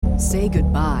Say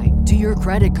goodbye to your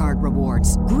credit card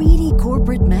rewards. Greedy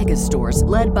corporate mega stores,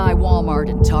 led by Walmart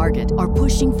and Target, are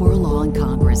pushing for a law in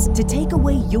Congress to take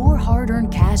away your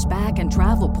hard-earned cash back and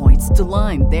travel points to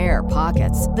line their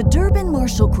pockets. The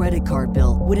Durbin-Marshall credit card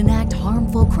bill would enact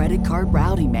harmful credit card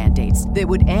routing mandates that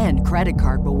would end credit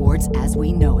card rewards as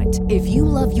we know it. If you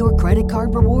love your credit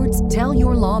card rewards, tell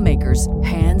your lawmakers,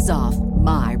 hands off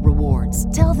my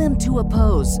rewards. Tell them to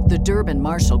oppose the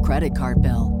Durbin-Marshall credit card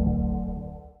bill.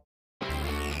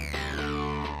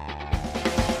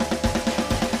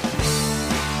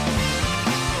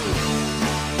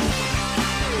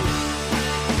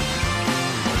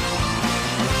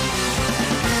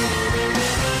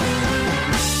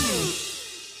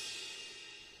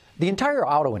 The entire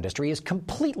auto industry is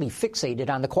completely fixated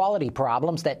on the quality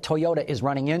problems that Toyota is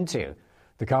running into.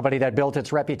 The company that built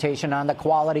its reputation on the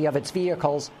quality of its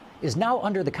vehicles is now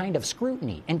under the kind of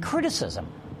scrutiny and criticism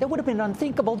that would have been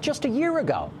unthinkable just a year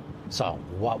ago. So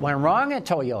what went wrong at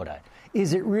Toyota?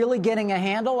 Is it really getting a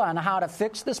handle on how to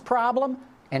fix this problem?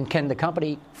 And can the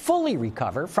company fully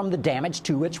recover from the damage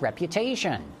to its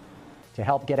reputation? To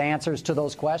help get answers to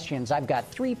those questions, I've got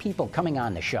three people coming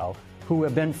on the show who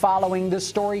have been following this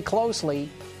story closely.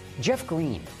 Jeff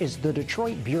Green is the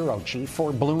Detroit bureau chief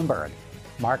for Bloomberg.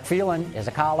 Mark Phelan is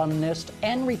a columnist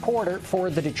and reporter for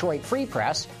the Detroit Free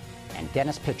Press. And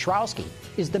Dennis Petrowski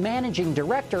is the managing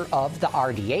director of the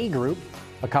RDA Group,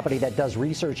 a company that does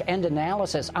research and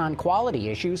analysis on quality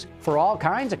issues for all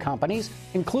kinds of companies,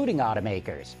 including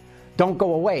automakers. Don't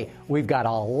go away. We've got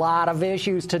a lot of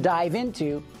issues to dive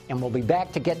into, and we'll be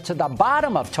back to get to the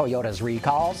bottom of Toyota's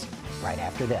recalls right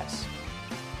after this.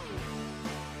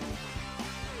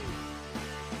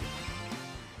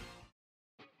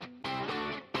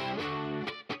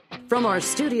 From our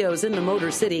studios in the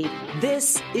Motor City,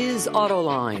 this is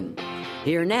Autoline.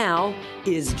 Here now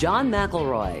is John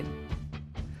McElroy.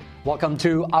 Welcome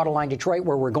to Autoline Detroit,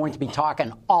 where we're going to be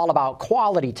talking all about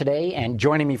quality today. And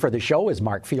joining me for the show is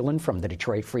Mark Phelan from the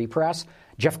Detroit Free Press,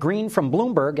 Jeff Green from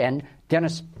Bloomberg, and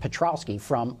Dennis Petrowski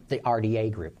from the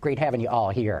RDA Group. Great having you all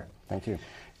here. Thank you.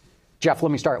 Jeff,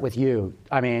 let me start with you.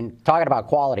 I mean, talking about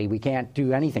quality, we can't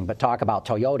do anything but talk about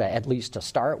Toyota, at least to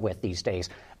start with these days.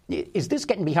 Is this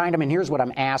getting behind them? And here's what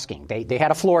I'm asking. They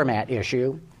had a floor mat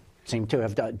issue, seem to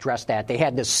have addressed that. They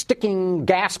had this sticking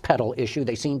gas pedal issue.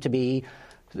 They seem to be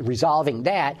resolving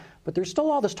that. But there's still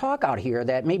all this talk out here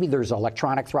that maybe there's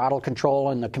electronic throttle control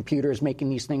and the computer is making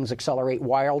these things accelerate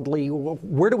wildly.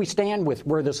 Where do we stand with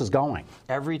where this is going?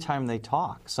 Every time they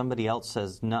talk, somebody else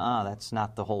says, "Nuh-uh, that's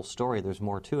not the whole story. There's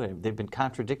more to it." They've been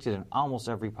contradicted in almost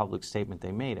every public statement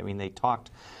they made. I mean, they talked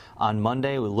on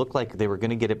Monday. It looked like they were going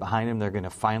to get it behind them. They're going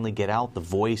to finally get out the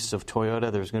voice of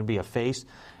Toyota. There's going to be a face.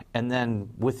 And then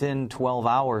within 12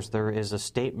 hours, there is a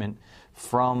statement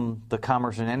from the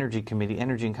Commerce and Energy Committee,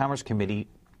 Energy and Commerce Committee,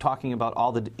 talking about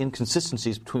all the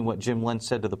inconsistencies between what Jim Lentz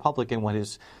said to the public and what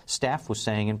his staff was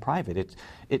saying in private.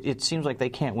 It seems like they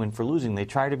can't win for losing. They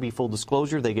try to be full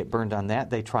disclosure. They get burned on that.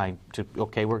 They try to,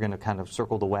 okay, we're going to kind of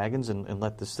circle the wagons and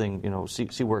let this thing,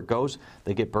 see where it goes.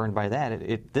 They get burned by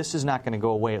that. This is not going to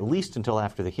go away at least until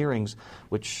after the hearings,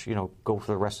 which, go for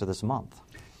the rest of this month.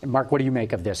 Mark, what do you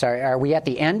make of this? Are we at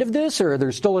the end of this, or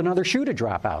there's still another shoe to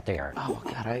drop out there? Oh,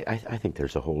 God, I think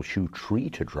there's a whole shoe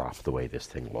tree to drop the way this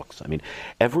thing looks. I mean,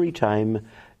 every time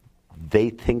they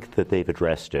think that they've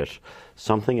addressed it,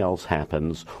 something else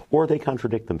happens, or they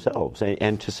contradict themselves.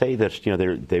 And to say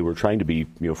that they were trying to be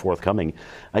forthcoming,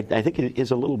 I think it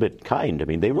is a little bit kind. I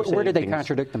mean, they were. Where did they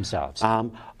contradict themselves?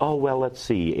 Well, let's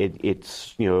see.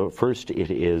 It's first it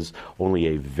is only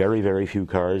a very, very few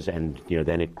cars, and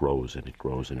then it grows and it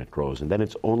grows and it grows, and then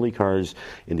it's only cars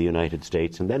in the United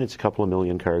States, and then it's a couple of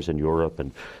million cars in Europe,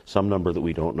 and some number that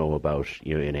we don't know about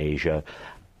in Asia.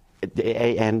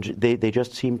 And they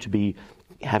just seem to be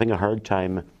having a hard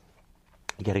time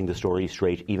getting the story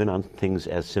straight, even on things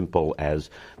as simple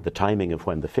as the timing of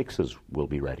when the fixes will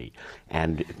be ready.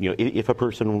 And if a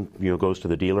person goes to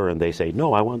the dealer and they say,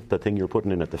 "No, I want the thing you're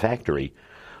putting in at the factory,"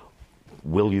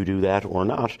 will you do that or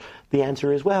not? The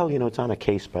answer is, well, it's on a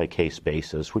case-by-case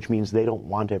basis, which means they don't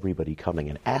want everybody coming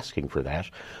and asking for that.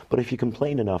 But if you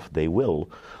complain enough, they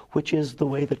will, which is the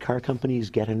way that car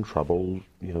companies get in trouble,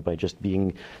 by just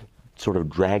being sort of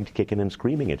dragged kicking and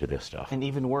screaming into this stuff. And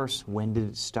even worse, when did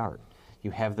it start?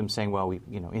 You have them saying, well,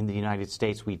 in the United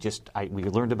States, we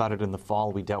learned about it in the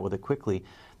fall, we dealt with it quickly.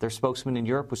 Their spokesman in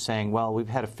Europe was saying, well, we've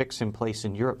had a fix in place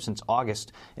in Europe since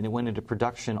August, and it went into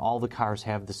production. All the cars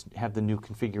have the new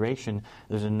configuration.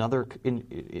 There's another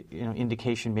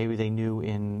indication maybe they knew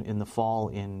in the fall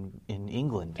in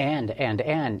England. And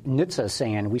NHTSA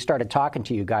saying, we started talking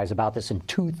to you guys about this in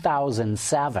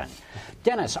 2007.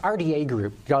 Dennis, RDA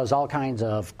Group does all kinds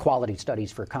of quality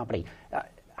studies for a company.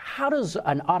 How does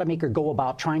an automaker go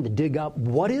about trying to dig up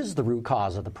what is the root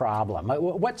cause of the problem?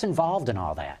 What's involved in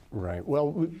all that? Right.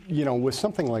 Well, with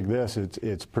something like this,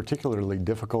 it's particularly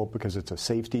difficult because it's a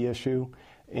safety issue.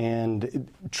 And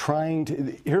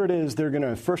here it is, they're going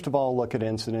to, first of all, look at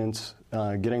incidents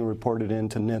getting reported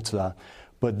into NHTSA.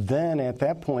 But then at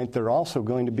that point, they're also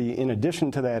going to be, in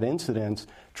addition to that incident,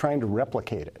 trying to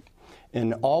replicate it.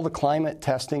 And all the climate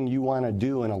testing you want to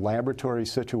do in a laboratory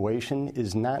situation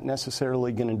is not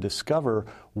necessarily going to discover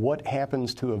what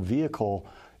happens to a vehicle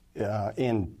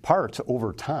in parts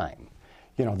over time.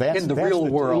 That's in the real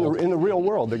world. In the real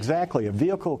world, exactly. A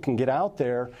vehicle can get out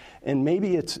there, and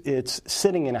maybe it's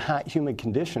sitting in a hot, humid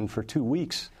condition for 2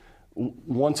 weeks,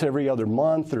 once every other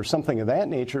month or something of that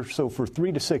nature. So for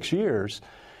 3 to 6 years,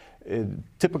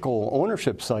 typical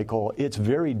ownership cycle, it's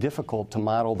very difficult to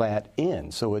model that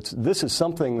in. So this is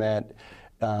something that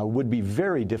would be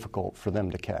very difficult for them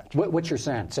to catch. What's your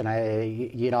sense? And I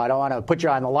don't want to put you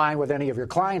on the line with any of your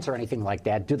clients or anything like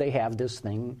that. Do they have this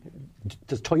thing?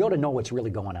 Does Toyota know what's really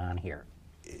going on here?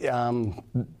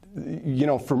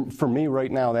 For me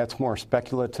right now, that's more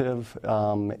speculative.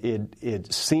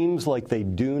 It seems like they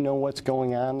do know what's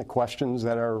going on. The questions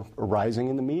that are arising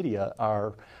in the media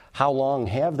are, how long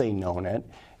have they known it,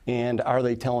 and are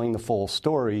they telling the full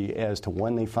story as to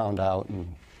when they found out,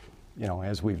 and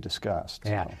as we've discussed.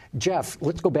 Yeah. So. Jeff,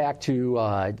 let's go back to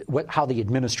how the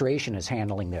administration is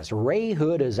handling this. Ray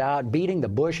Hood is out beating the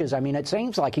bushes. I mean, it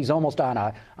seems like he's almost on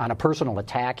a personal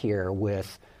attack here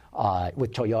with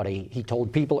Toyota. He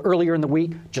told people earlier in the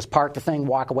week, just park the thing,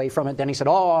 walk away from it. Then he said,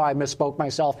 I misspoke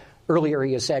myself. Earlier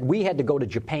he has said, we had to go to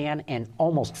Japan and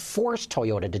almost force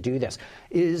Toyota to do this.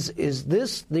 Is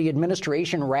this the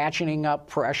administration ratcheting up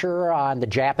pressure on the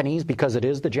Japanese because it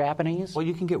is the Japanese? Well,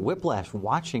 you can get whiplash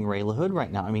watching Ray LaHood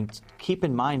right now. I mean, keep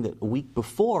in mind that a week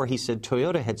before he said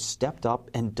Toyota had stepped up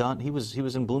and done. He was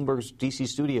in Bloomberg's D.C.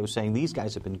 studio saying these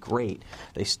guys have been great.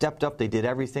 They stepped up. They did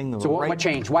everything. So what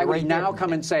changed? Why would he now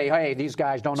come and say, hey, these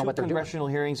guys don't know what they're doing? Congressional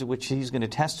hearings at which he's going to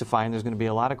testify, and there's going to be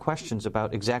a lot of questions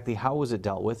about exactly how was it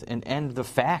dealt with, and the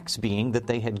facts being that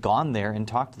they had gone there and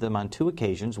talked to them on 2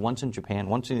 occasions, once in Japan,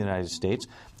 once in the United States,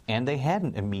 and they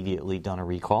hadn't immediately done a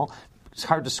recall. It's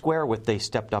hard to square with they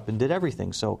stepped up and did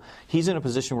everything. So he's in a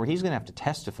position where he's going to have to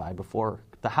testify before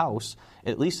the House,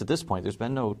 at least at this point. There's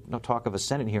been no talk of a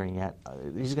Senate hearing yet.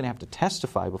 He's going to have to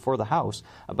testify before the House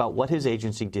about what his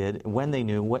agency did, when they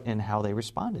knew, what, and how they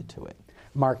responded to it.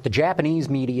 Mark, the Japanese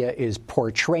media is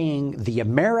portraying the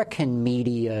American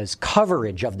media's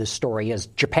coverage of this story as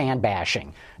Japan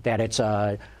bashing, that it's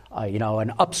an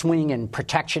upswing in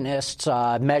protectionist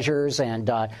measures,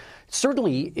 and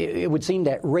certainly it would seem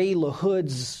that Ray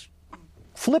LaHood's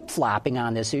flip-flopping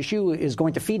on this issue is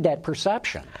going to feed that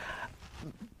perception.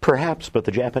 Perhaps, but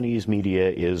the Japanese media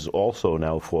is also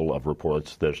now full of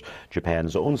reports that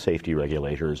Japan's own safety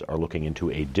regulators are looking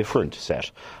into a different set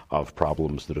of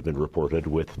problems that have been reported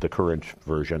with the current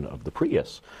version of the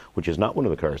Prius, which is not one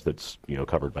of the cars that's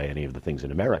covered by any of the things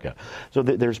in America. So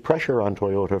there's pressure on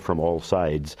Toyota from all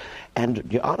sides,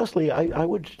 and honestly, I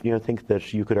would think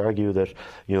that you could argue that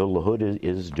LaHood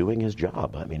is doing his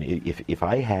job. I mean, if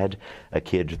I had a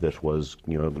kid that was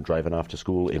driving off to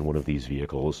school in one of these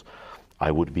vehicles, I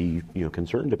would be,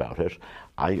 concerned about it.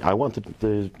 I want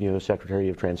the Secretary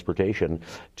of Transportation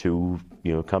to,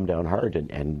 come down hard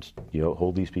and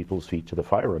hold these people's feet to the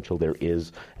fire until there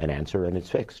is an answer and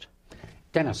it's fixed.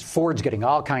 Dennis, Ford's getting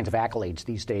all kinds of accolades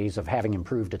these days of having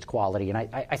improved its quality, and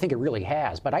I think it really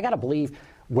has. But I got to believe,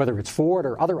 whether it's Ford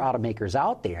or other automakers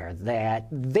out there, that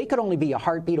they could only be a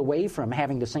heartbeat away from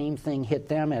having the same thing hit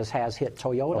them as has hit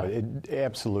Toyota.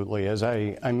 Absolutely. As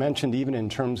I mentioned, even in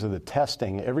terms of the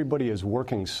testing, everybody is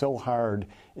working so hard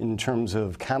in terms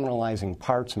of commonalizing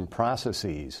parts and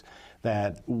processes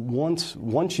that once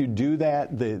you do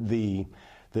that, the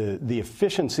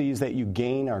efficiencies that you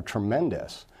gain are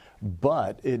tremendous.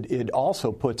 But it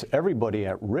also puts everybody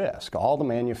at risk, all the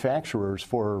manufacturers,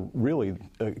 for really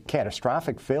a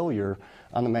catastrophic failure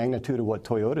on the magnitude of what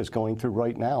Toyota is going through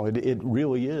right now. It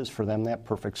really is, for them, that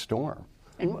perfect storm.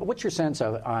 And what's your sense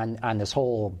on this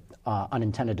whole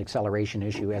unintended acceleration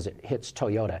issue as it hits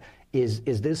Toyota? Is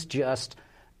this just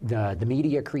the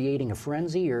media creating a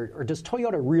frenzy, or does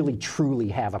Toyota really truly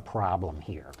have a problem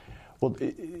here? Well,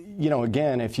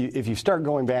 again, if you start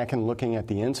going back and looking at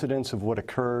the incidents of what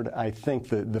occurred, I think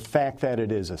the fact that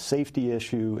it is a safety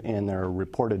issue and there are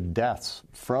reported deaths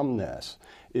from this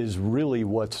is really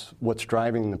what's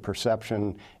driving the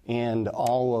perception and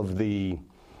all of the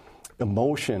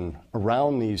emotion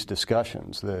around these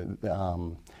discussions.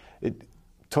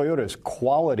 Toyota's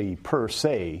quality per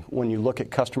se, when you look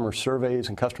at customer surveys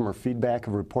and customer feedback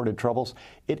of reported troubles,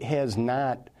 it has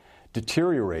not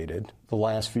deteriorated the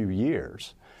last few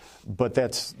years. But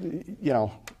that's,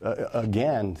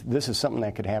 again, this is something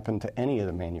that could happen to any of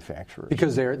the manufacturers.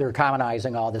 Because they're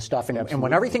commonizing all this stuff. And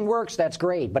when everything works, that's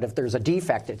great. But if there's a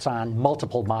defect, it's on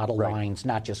multiple model lines,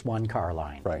 not just one car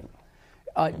line.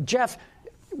 Right. Jeff,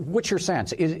 what's your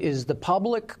sense? Is the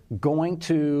public going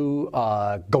to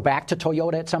go back to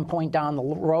Toyota at some point down the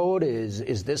road?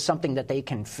 Is this something that they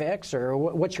can fix, or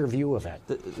what's your view of it?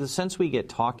 The sense we get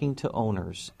talking to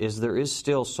owners is there is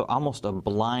still almost a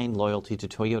blind loyalty to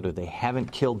Toyota. They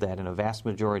haven't killed that in a vast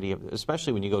majority of,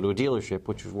 especially when you go to a dealership,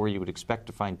 which is where you would expect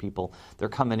to find people. They're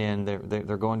coming in,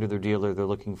 they're going to their dealer, they're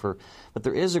looking for, but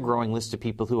there is a growing list of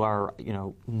people who are,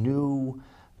 new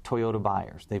Toyota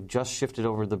buyers. They've just shifted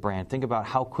over the brand. Think about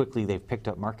how quickly they've picked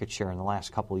up market share in the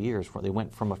last couple of years, where they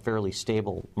went from a fairly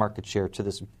stable market share to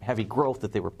this heavy growth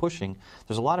that they were pushing.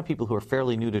 There's a lot of people who are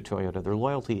fairly new to Toyota. Their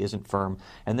loyalty isn't firm,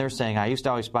 and they're saying, I used to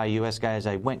always buy U.S. guys.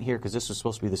 I went here because this was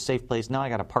supposed to be the safe place. Now I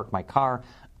got to park my car.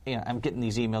 I'm getting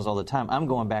these emails all the time. I'm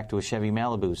going back to a Chevy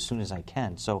Malibu as soon as I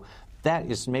can. So that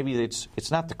is, maybe it's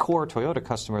not the core Toyota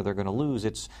customer they're going to lose.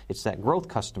 It's that growth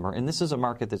customer. And this is a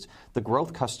market that's, the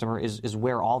growth customer is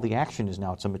where all the action is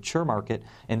now. It's a mature market,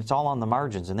 and it's all on the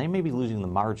margins. And they may be losing the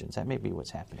margins. That may be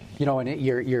what's happening. And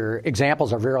your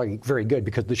examples are very, very good,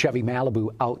 because the Chevy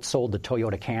Malibu outsold the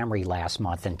Toyota Camry last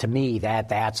month. And to me,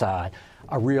 that's a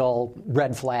real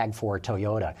red flag for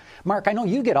Toyota. Mark, I know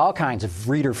you get all kinds of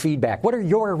reader feedback. What are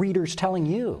your readers telling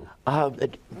you?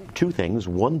 Two things.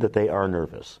 One, that they are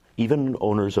nervous. Even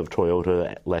owners of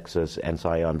Toyota, Lexus, and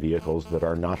Scion vehicles that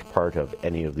are not part of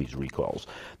any of these recalls,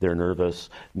 they're nervous,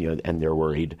 and they're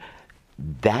worried.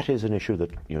 That is an issue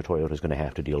that Toyota is going to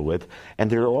have to deal with.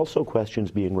 And there are also questions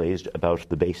being raised about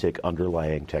the basic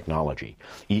underlying technology.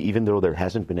 Even though there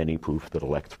hasn't been any proof that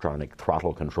electronic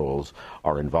throttle controls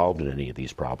are involved in any of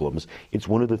these problems, it's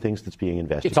one of the things that's being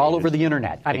investigated. It's all over the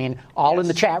internet. I mean, in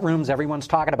the chat rooms, everyone's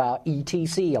talking about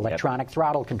ETC, electronic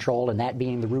throttle control, and that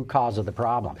being the root cause of the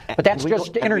problem. But that's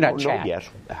just internet chat. Yes,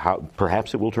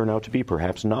 perhaps it will turn out to be,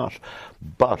 perhaps not.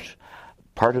 But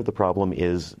part of the problem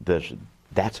is that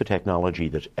that's a technology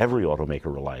that every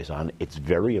automaker relies on. It's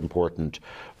very important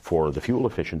for the fuel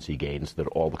efficiency gains that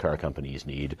all the car companies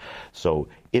need. So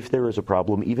if there is a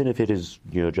problem, even if it is,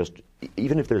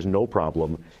 even if there's no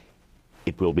problem,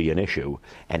 it will be an issue.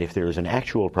 And if there is an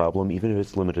actual problem, even if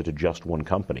it's limited to just one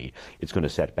company, it's going to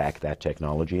set back that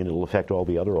technology, and it'll affect all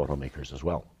the other automakers as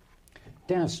well.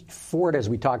 Dennis, Ford, as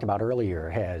we talked about earlier,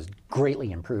 has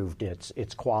greatly improved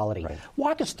its quality. Right.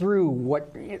 Walk us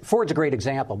through Ford's a great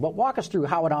example, but walk us through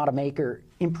how an automaker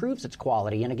improves its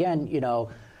quality. And again,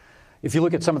 if you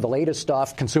look at some of the latest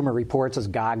stuff, Consumer Reports is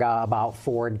gaga about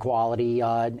Ford quality.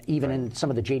 Even in some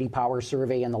of the J.D. Power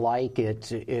survey and the like,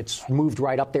 it's moved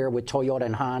right up there with Toyota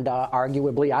and Honda,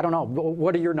 arguably. I don't know.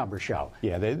 What do your numbers show?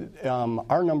 Yeah,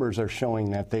 our numbers are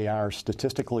showing that they are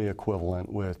statistically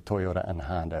equivalent with Toyota and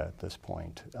Honda at this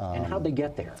point. And how'd they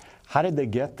get there? How did they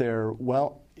get there?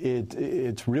 Well,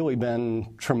 it's really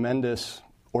been tremendous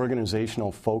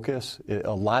organizational focus.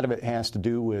 A lot of it has to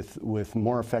do with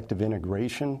more effective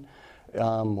integration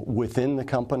within the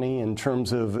company in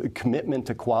terms of commitment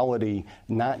to quality,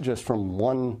 not just from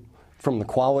the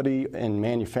quality and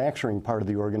manufacturing part of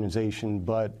the organization,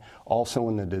 but also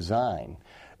in the design.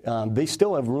 They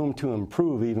still have room to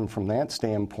improve even from that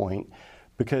standpoint,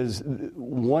 because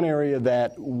one area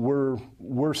that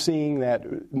we're seeing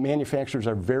that manufacturers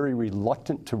are very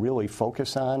reluctant to really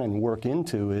focus on and work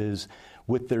into is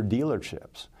with their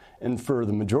dealerships. And for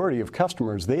the majority of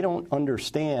customers, they don't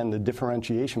understand the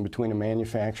differentiation between a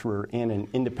manufacturer and an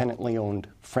independently owned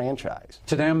franchise.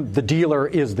 To them, the dealer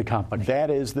is the company.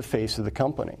 That is the face of the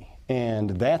company.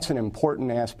 And that's an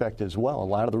important aspect as well. A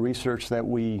lot of the research that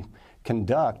we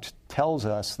conduct tells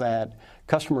us that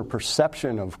customer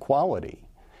perception of quality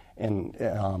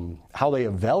and how they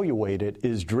evaluate it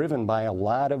is driven by a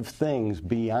lot of things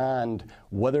beyond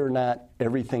whether or not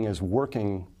everything is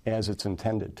working as it's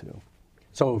intended to.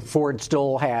 So Ford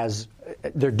still has,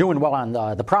 they're doing well on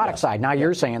the product side. Now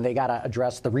you're saying they got to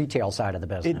address the retail side of the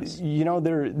business.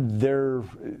 They're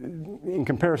in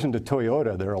comparison to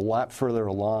Toyota, they're a lot further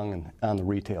along on the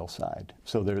retail side.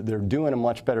 So they're doing a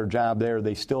much better job there.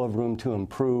 They still have room to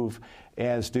improve,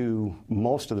 as do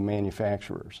most of the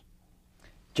manufacturers.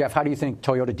 Jeff, how do you think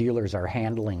Toyota dealers are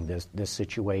handling this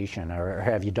situation, or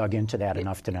have you dug into that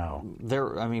enough to know? They're,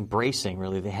 bracing,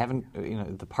 really. They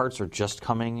haven't, the parts are just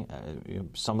coming.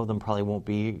 Some of them probably won't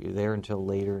be there until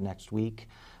later next week.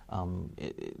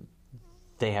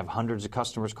 They have hundreds of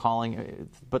customers calling,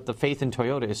 but the faith in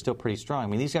Toyota is still pretty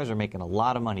strong. These guys are making a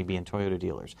lot of money being Toyota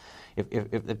dealers. If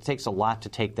it takes a lot to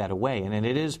take that away, and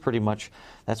it is pretty much,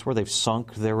 that's where they've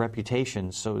sunk their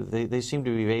reputation. So they seem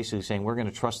to be basically saying, we're going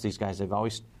to trust these guys. They've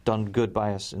always done good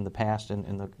by us in the past,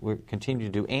 and we continue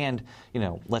to do. And,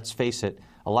 let's face it,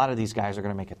 a lot of these guys are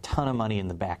going to make a ton of money in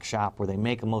the back shop where they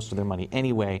make most of their money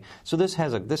anyway. So this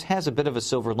has a bit of a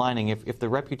silver lining. If the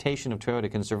reputation of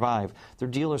Toyota can survive, their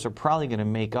dealers are probably going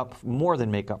to more than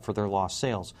make up for their lost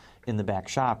sales in the back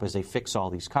shop as they fix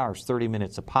all these cars. 30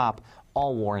 minutes a pop,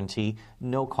 all warranty,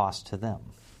 no cost to them.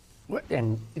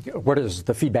 And what is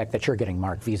the feedback that you're getting,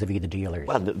 Mark, vis-a-vis the dealers?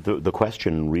 Well, the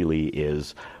question really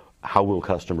is, how will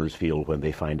customers feel when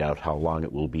they find out how long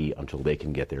it will be until they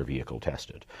can get their vehicle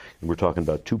tested? And we're talking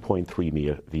about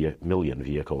 2.3 million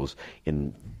vehicles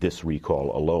in this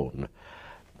recall alone,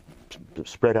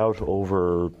 spread out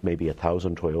over maybe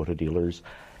 1,000 Toyota dealers.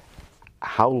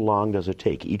 How long does it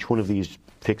take? Each one of these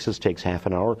fixes takes half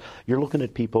an hour. You're looking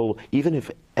at people, even if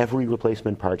every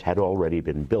replacement part had already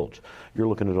been built, you're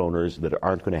looking at owners that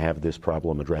aren't going to have this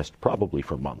problem addressed probably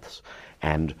for months.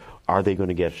 And are they going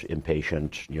to get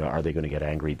impatient? Are they going to get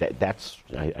angry? That's,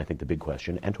 I think, the big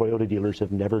question. And Toyota dealers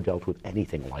have never dealt with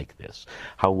anything like this.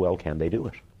 How well can they do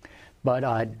it?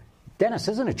 But Dennis,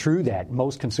 isn't it true that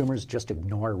most consumers just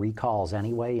ignore recalls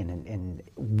anyway? And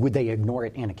would they ignore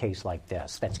it in a case like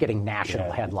this that's getting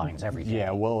national headlines every day?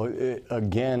 Yeah, well,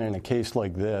 again, in a case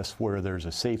like this where there's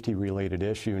a safety-related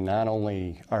issue, not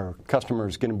only are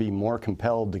customers going to be more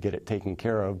compelled to get it taken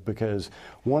care of, because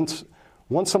once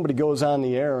somebody goes on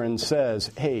the air and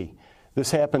says, hey, this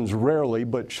happens rarely,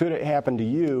 but should it happen to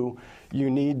you,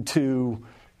 you need to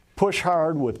push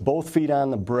hard with both feet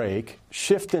on the brake,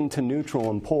 shift into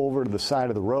neutral, and pull over to the side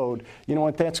of the road. You know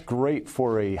what? That's great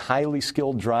for a highly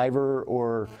skilled driver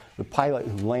or the pilot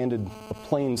who landed a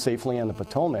plane safely on the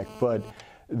Potomac. But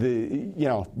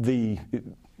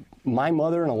my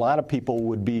mother and a lot of people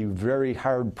would be very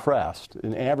hard pressed,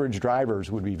 and average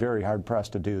drivers would be very hard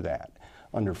pressed to do that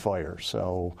under fire.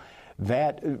 So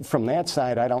that, from that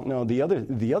side, I don't know. The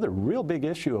other real big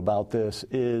issue about this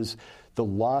is the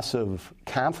loss of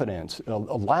confidence. A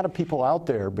lot of people out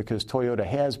there, because Toyota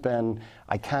has been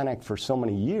iconic for so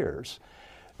many years,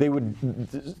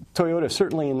 Toyota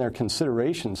certainly in their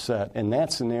consideration set, and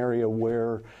that's an area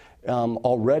where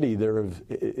already there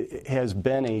has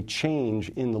been a change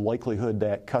in the likelihood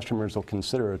that customers will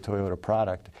consider a Toyota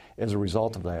product as a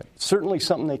result of that. Certainly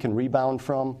something they can rebound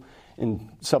from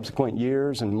in subsequent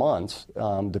years and months,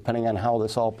 depending on how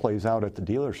this all plays out at the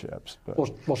dealerships.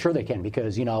 Well, sure they can,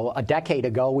 because, a decade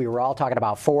ago we were all talking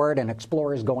about Ford and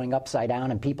Explorers going upside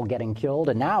down and people getting killed,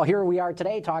 and now here we are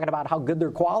today talking about how good their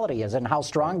quality is and how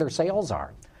strong their sales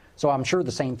are. So I'm sure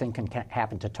the same thing can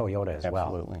happen to Toyota as well.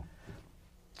 Absolutely.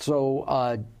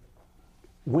 So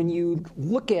when you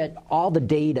look at all the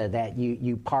data that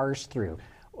you parse through,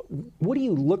 what do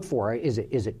you look for? Is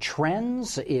it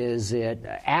trends? Is it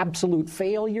absolute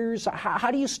failures?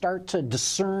 How do you start to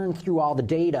discern through all the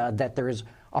data that there's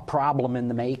a problem in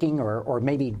the making, or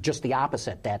maybe just the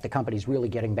opposite, that the company's really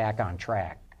getting back on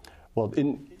track? Well,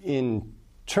 in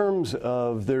terms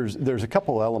of, there's a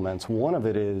couple elements. One of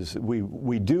it is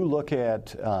we do look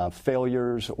at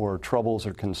failures or troubles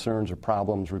or concerns or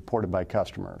problems reported by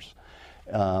customers,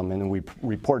 and we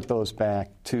report those back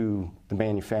to the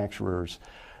manufacturers.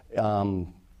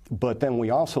 But then we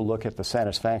also look at the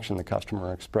satisfaction the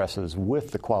customer expresses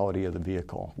with the quality of the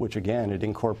vehicle, which again, it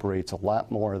incorporates a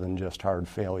lot more than just hard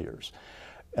failures.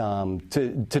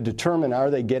 To determine,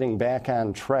 are they getting back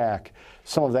on track,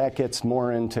 some of that gets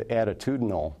more into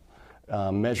attitudinal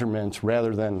measurements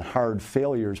rather than hard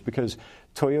failures, because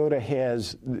Toyota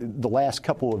has, the last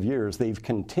couple of years, they've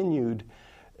continued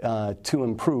to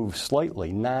improve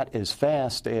slightly, not as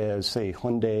fast as, say,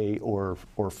 Hyundai or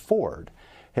Ford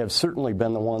have certainly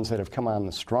been the ones that have come on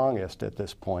the strongest at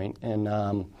this point.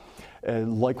 And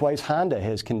likewise, Honda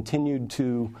has continued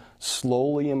to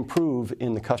slowly improve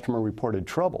in the customer-reported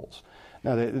troubles.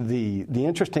 Now, the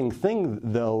interesting thing,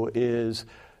 though, is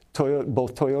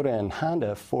both Toyota and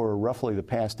Honda, for roughly the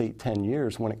past 8-10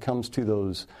 years, when it comes to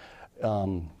those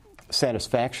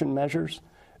satisfaction measures,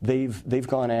 they've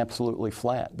gone absolutely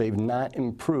flat. They've not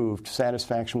improved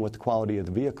satisfaction with the quality of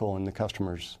the vehicle in the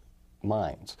customer's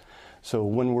minds. So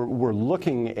when we're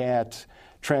looking at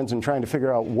trends and trying to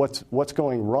figure out what's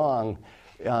going wrong,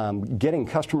 getting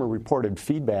customer-reported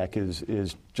feedback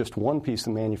is just one piece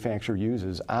the manufacturer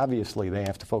uses. Obviously, they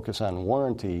have to focus on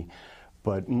warranty,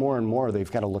 but more and more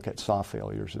they've got to look at soft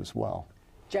failures as well.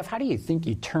 Jeff, how do you think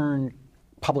you turn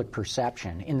public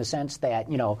perception in the sense that,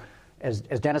 as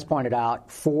Dennis pointed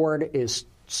out, Ford is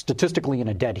statistically in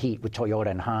a dead heat with Toyota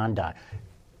and Honda.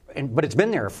 But it's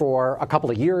been there for a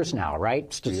couple of years now,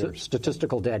 right?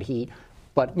 Statistical dead heat.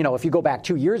 But, if you go back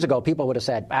 2 years ago, people would have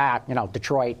said,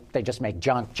 Detroit, they just make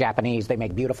junk, Japanese, they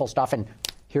make beautiful stuff. And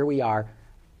here we are.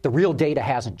 The real data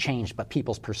hasn't changed, but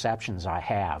people's perceptions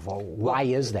have. Well, why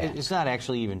is that? It's not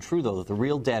actually even true, though, that the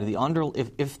real data,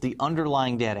 if the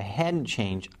underlying data hadn't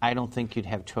changed, I don't think you'd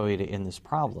have Toyota in this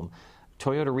problem.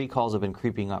 Toyota recalls have been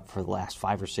creeping up for the last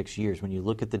 5 or 6 years. When you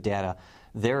look at the data,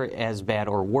 they're as bad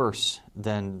or worse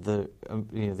than the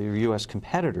U.S.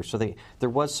 competitors. So there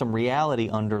was some reality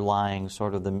underlying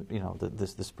sort of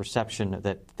this perception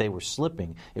that they were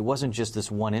slipping. It wasn't just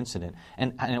this one incident,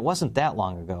 and it wasn't that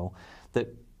long ago that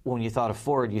when you thought of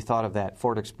Ford, you thought of that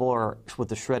Ford Explorer with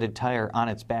the shredded tire on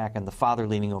its back and the father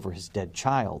leaning over his dead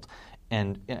child.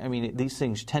 And, I mean, these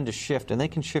things tend to shift, and they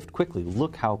can shift quickly.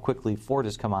 Look how quickly Ford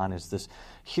has come on as this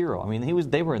hero. I mean,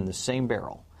 they were in the same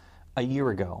barrel a year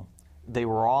ago. They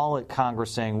were all at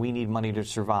Congress saying, we need money to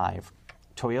survive.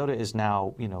 Toyota is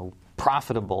now,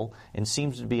 profitable and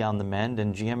seems to be on the mend,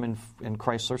 and GM and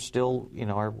Chrysler still,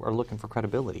 are looking for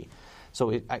credibility.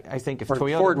 So I think if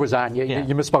Toyota... Ford was on. You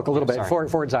misspoke a little bit.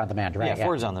 Ford's on the mend, right? Yeah,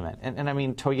 Ford's on the mend. And I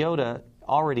mean, Toyota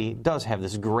already does have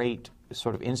this great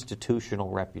sort of institutional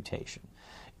reputation.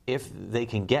 If they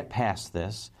can get past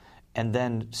this and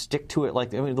then stick to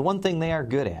it, the one thing they are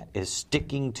good at is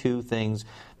sticking to things,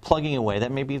 plugging away.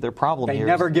 That may be their problem here.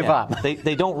 They never give up.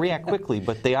 They don't react quickly,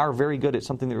 but they are very good at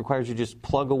something that requires you just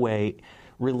plug away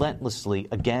relentlessly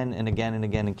again and again and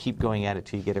again and keep going at it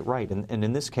till you get it right. And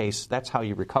in this case, that's how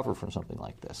you recover from something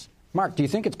like this. Mark, do you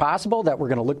think it's possible that we're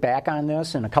going to look back on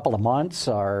this in a couple of months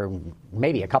or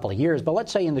maybe a couple of years, but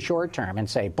let's say in the short term and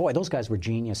say, boy, those guys were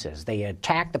geniuses. They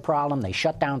attacked the problem, they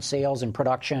shut down sales and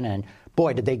production, and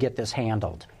boy, did they get this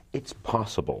handled. It's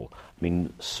possible. I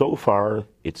mean, so far,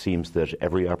 it seems that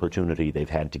every opportunity they've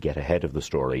had to get ahead of the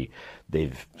story,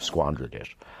 they've squandered it.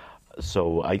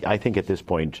 So I think at this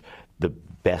point, the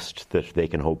best that they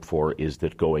can hope for is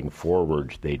that going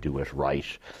forward, they do it right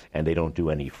and they don't do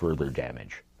any further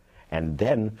damage. And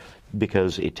then,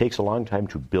 because it takes a long time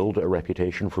to build a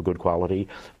reputation for good quality,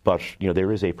 but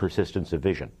there is a persistence of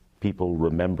vision. People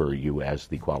remember you as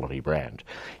the quality brand.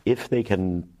 If they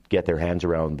can get their hands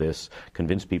around this,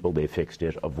 convince people they fixed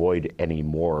it, avoid any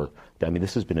more. I mean,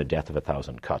 this has been a death of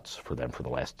 1,000 cuts for them for the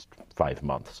last 5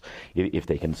 months. If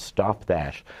they can stop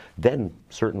that, then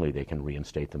certainly they can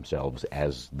reinstate themselves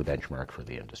as the benchmark for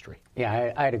the industry.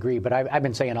 Yeah, I'd agree, but I've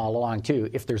been saying all along, too,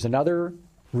 if there's another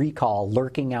recall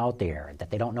lurking out there that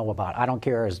they don't know about. I don't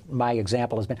care, as my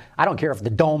example has been, I don't care if the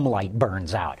dome light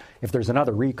burns out. If there's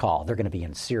another recall, they're going to be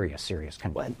in serious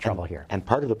trouble here. And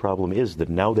part of the problem is that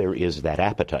now there is that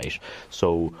appetite.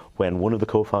 So when one of the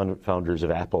co-founders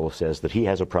of Apple says that he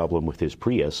has a problem with his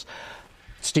Prius,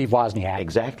 Steve Wozniak.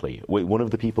 Exactly. One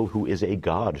of the people who is a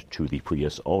god to the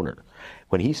Prius owner.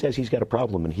 When he says he's got a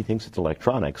problem and he thinks it's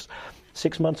electronics,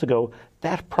 6 months ago,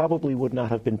 that probably would not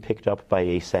have been picked up by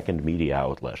a second media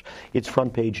outlet. It's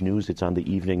front page news. It's on the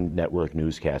evening network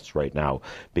newscasts right now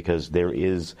because there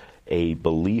is a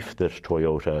belief that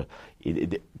Toyota,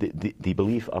 the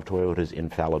belief of Toyota's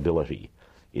infallibility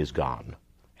is gone.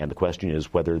 And the question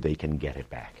is whether they can get it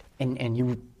back. And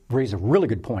you raise a really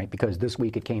good point because this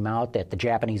week it came out that the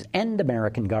Japanese and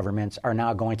American governments are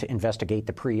now going to investigate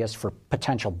the Prius for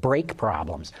potential brake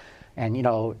problems. And,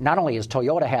 not only has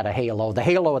Toyota had a halo, the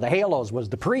halo of the halos was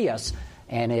the Prius.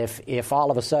 And if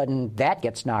all of a sudden that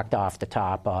gets knocked off the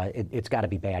top, it's got to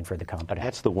be bad for the company.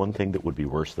 That's the one thing that would be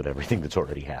worse than everything that's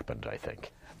already happened, I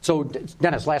think. So,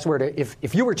 Dennis, last word.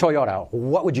 If you were Toyota,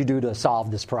 what would you do to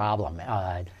solve this problem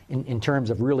in terms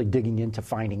of really digging into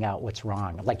finding out what's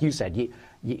wrong? Like you said,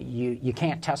 you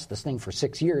can't test this thing for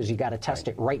 6 years. You got to test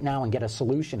it right now and get a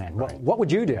solution in. Right. What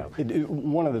would you do?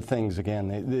 One of the things, again,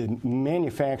 the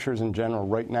manufacturers in general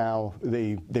right now,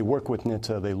 they work with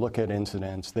NHTSA. They look at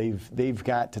incidents. They've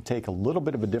got to take a little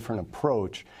bit of a different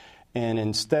approach. And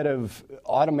instead of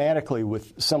automatically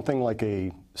with something like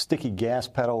a sticky gas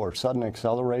pedal or sudden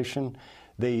acceleration,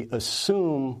 they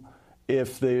assume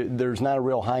if there's not a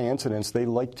real high incidence, they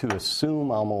like to assume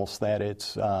almost that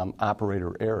it's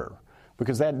operator error.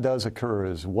 because that does occur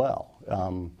as well.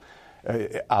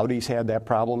 Audi's had that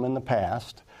problem in the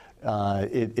past.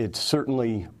 It's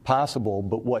certainly possible,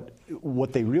 but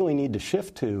what they really need to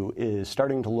shift to is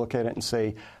starting to look at it and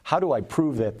say, how do I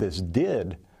prove that this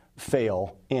did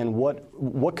fail, and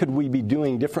what could we be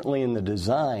doing differently in the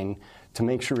design to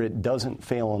make sure it doesn't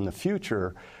fail in the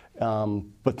future?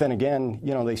 But then again,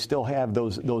 they still have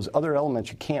those other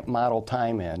elements you can't model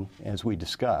time in, as we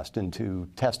discussed, into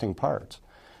testing parts.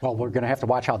 Well, we're going to have to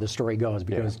watch how this story goes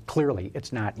because clearly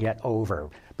it's not yet over.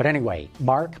 But anyway,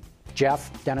 Mark,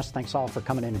 Jeff, Dennis, thanks all for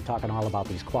coming in and talking all about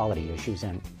these quality issues,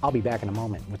 and I'll be back in a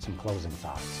moment with some closing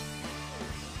thoughts.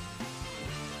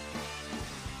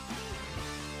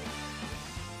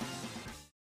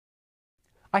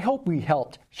 I hope we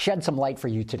helped shed some light for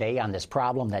you today on this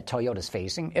problem that Toyota's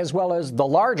facing, as well as the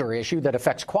larger issue that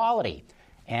affects quality.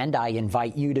 And I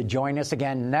invite you to join us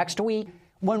again next week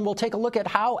when we'll take a look at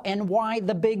how and why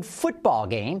the big football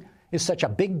game is such a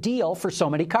big deal for so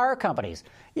many car companies.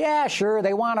 Yeah, sure,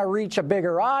 they want to reach a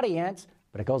bigger audience,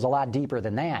 but it goes a lot deeper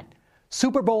than that.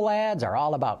 Super Bowl ads are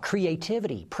all about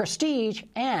creativity, prestige,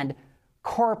 and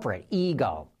corporate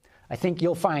ego. I think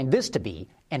you'll find this to be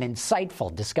an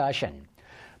insightful discussion.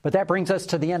 But that brings us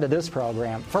to the end of this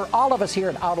program. For all of us here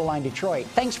at Autoline Detroit,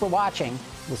 thanks for watching.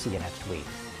 We'll see you next week.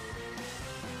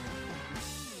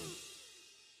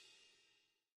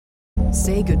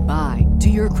 Say goodbye to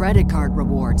your credit card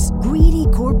rewards. Greedy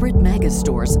corporate mega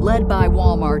stores, led by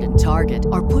Walmart and Target,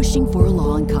 are pushing for a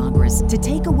law in Congress to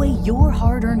take away your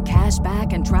hard-earned cash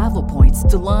back and travel points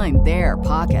to line their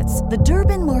pockets. The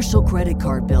Durbin-Marshall credit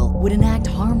card bill would enact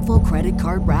harmful credit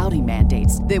card routing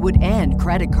mandates that would end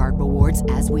credit card rewards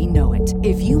as we know it.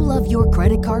 If you love your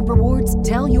credit card rewards,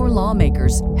 tell your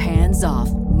lawmakers, hands off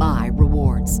my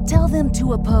rewards. Tell them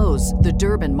to oppose the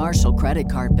Durbin-Marshall credit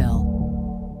card bill.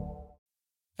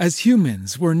 As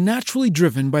humans, we're naturally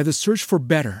driven by the search for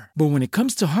better. But when it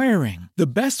comes to hiring, the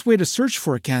best way to search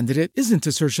for a candidate isn't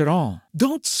to search at all.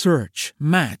 Don't search,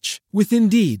 match with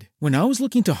Indeed. When I was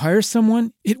looking to hire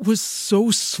someone, it was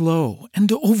so slow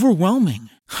and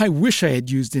overwhelming. I wish I had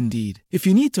used Indeed. If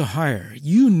you need to hire,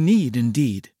 you need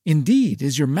Indeed. Indeed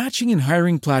is your matching and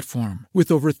hiring platform with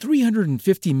over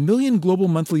 350 million global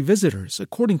monthly visitors,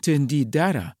 according to Indeed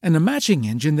data, and a matching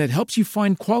engine that helps you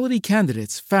find quality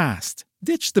candidates fast.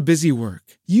 Ditch the busy work.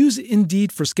 Use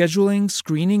Indeed for scheduling,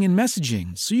 screening, and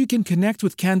messaging so you can connect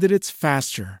with candidates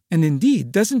faster. And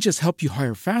Indeed doesn't just help you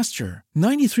hire faster.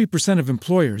 93% of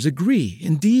employers agree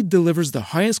Indeed delivers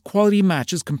the highest quality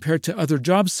matches compared to other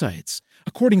job sites,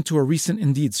 according to a recent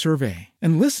Indeed survey.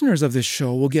 And listeners of this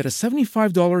show will get a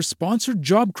 $75 sponsored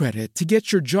job credit to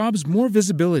get your jobs more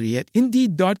visibility at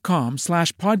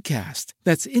Indeed.com/podcast.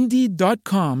 That's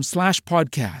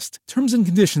Indeed.com/podcast. Terms and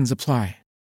conditions apply.